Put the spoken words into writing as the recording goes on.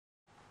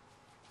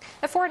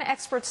For an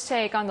expert's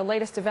take on the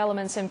latest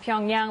developments in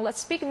Pyongyang, let's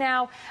speak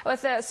now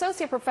with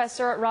Associate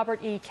Professor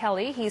Robert E.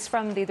 Kelly. He's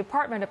from the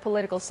Department of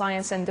Political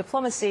Science and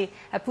Diplomacy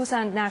at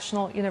Busan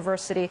National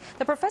University.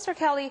 Professor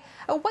Kelly,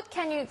 what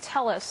can you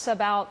tell us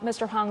about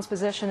Mr. Hwang's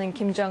position in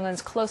Kim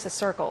Jong-un's closest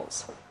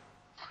circles?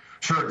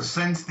 Sure.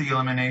 Since the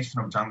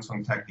elimination of Jang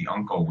Sung-taek, the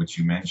uncle, which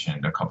you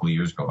mentioned a couple of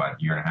years ago, about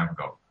a year and a half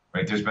ago,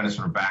 right, there's been a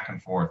sort of back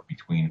and forth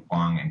between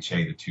Hwang and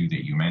Che, the two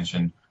that you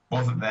mentioned.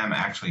 Both of them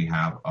actually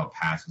have a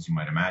past, as you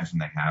might imagine.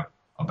 They have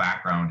a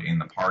background in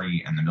the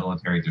party and the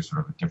military. There's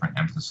sort of a different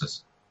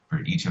emphasis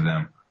for each of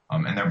them.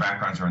 And their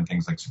backgrounds are in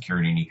things like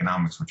security and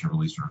economics, which are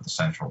really sort of the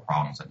central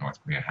problems that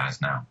North Korea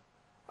has now.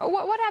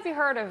 What have you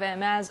heard of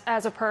him as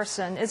a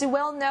person? Is he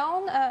well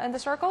known in the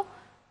circle?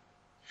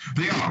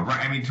 They are,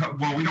 right? I mean,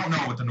 well, we don't know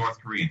what the North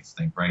Koreans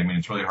think, right? I mean,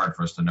 it's really hard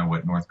for us to know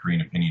what North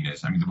Korean opinion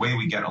is. I mean, the way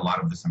we get a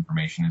lot of this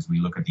information is we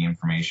look at the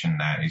information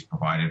that is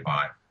provided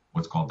by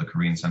what's called the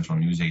Korean Central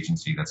News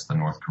Agency. That's the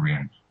North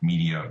Korean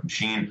media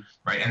machine,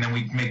 right? And then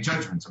we make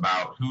judgments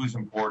about who is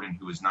important,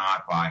 who is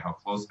not, by how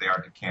close they are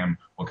to Kim,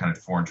 what kind of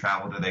foreign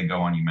travel do they go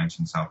on. You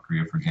mentioned South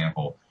Korea, for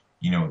example.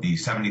 You know, the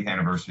 70th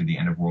anniversary of the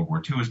end of World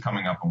War II is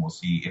coming up, and we'll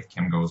see if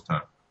Kim goes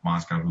to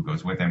Moscow, who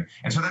goes with him.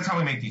 And so that's how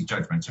we make these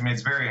judgments. I mean,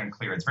 it's very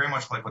unclear. It's very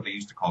much like what they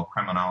used to call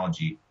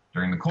Kremlinology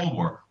during the Cold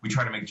War. We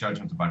try to make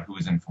judgments about who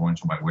is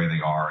influential, by where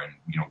they are, and,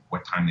 you know,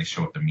 what time they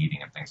show at the meeting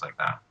and things like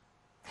that.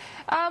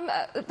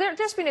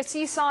 There's been a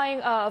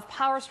seesawing of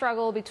power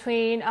struggle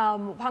between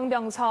Hwang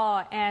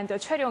Byung-seo and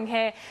Choi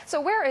Ryong-hae.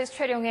 So where is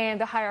Choi Ryong-hae in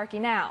the hierarchy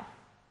now?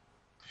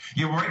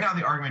 Yeah, well, right now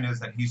the argument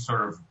is that he's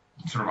sort of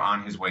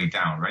on his way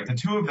down, right? The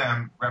two of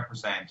them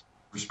represent,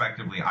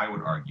 respectively, I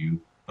would argue,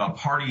 the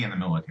party and the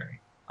military,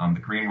 the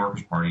Korean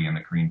Workers' Party and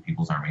the Korean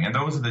People's Army. And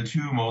those are the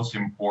two most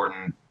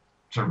important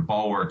sort of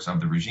bulwarks of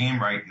the regime,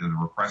 right? The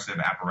repressive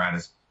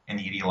apparatus and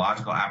the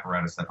ideological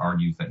apparatus that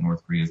argues that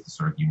North Korea is the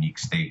sort of unique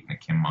state and the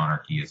Kim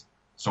monarchy is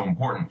so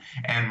important.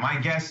 And my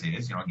guess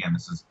is, you know, again,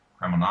 this is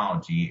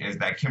criminology, is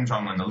that Kim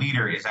Jong-un, the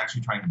leader, is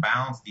actually trying to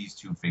balance these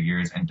two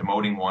figures and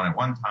demoting one at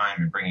one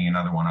time and bringing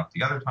another one up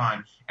the other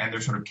time. And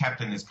they're sort of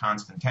kept in this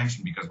constant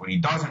tension because what he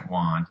doesn't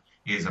want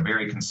is a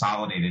very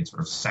consolidated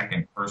sort of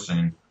second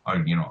person,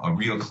 you know, a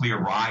real clear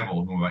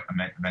rival who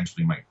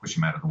eventually might push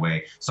him out of the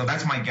way. So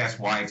that's my guess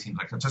why it seems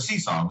like it's a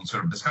seesaw. We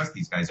sort of discuss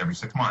these guys every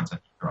 6 months, and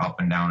they're up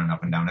and down and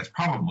up and down. That's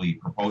probably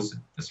proposed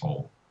this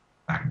whole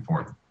back and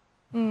forth.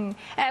 And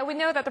we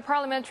know that the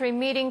parliamentary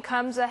meeting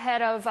comes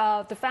ahead of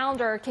the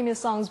founder, Kim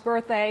Il-sung's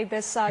birthday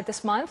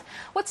this month.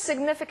 What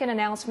significant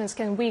announcements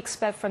can we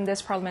expect from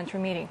this parliamentary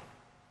meeting?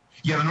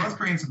 Yeah,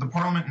 the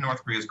parliament in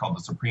North Korea is called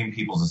the Supreme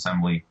People's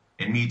Assembly.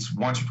 It meets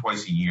once or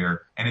twice a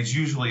year, and it's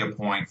usually a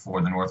point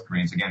for the North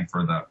Koreans, again,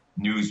 for the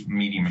news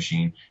media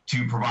machine,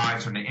 to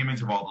provide sort of an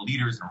image of all the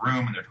leaders in the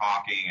room, and they're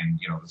talking, and,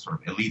 you know, the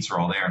sort of elites are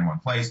all there in one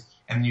place.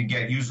 And you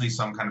get usually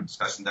some kind of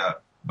discussion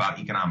about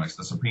economics.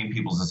 The Supreme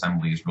People's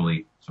Assembly is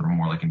really sort of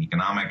more like an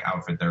economic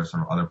outfit. There are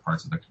sort of other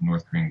parts of the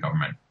North Korean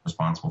government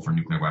responsible for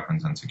nuclear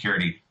weapons and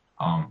security.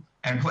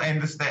 And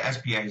the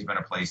SPA has been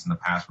a place in the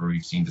past where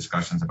we've seen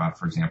discussions about,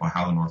 for example,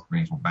 how the North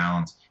Koreans will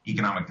balance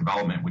economic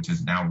development, which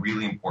is now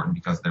really important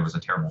because there was a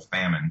terrible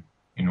famine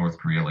in North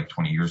Korea like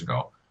 20 years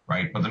ago,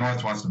 right? But the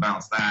North wants to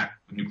balance that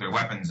with nuclear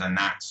weapons, and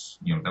that's,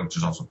 you know, which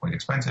is also quite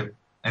expensive.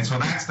 And so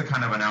that's the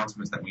kind of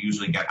announcements that we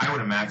usually get. I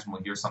would imagine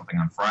we'll hear something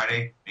on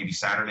Friday, maybe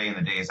Saturday, and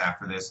the days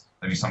after this,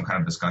 there'll be some kind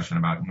of discussion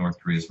about North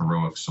Korea's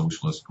heroic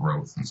socialist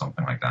growth and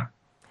something like that.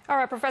 All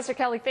right, Professor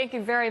Kelly, thank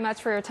you very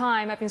much for your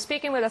time. I've been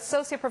speaking with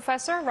Associate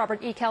Professor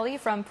Robert E. Kelly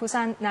from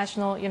Busan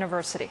National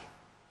University.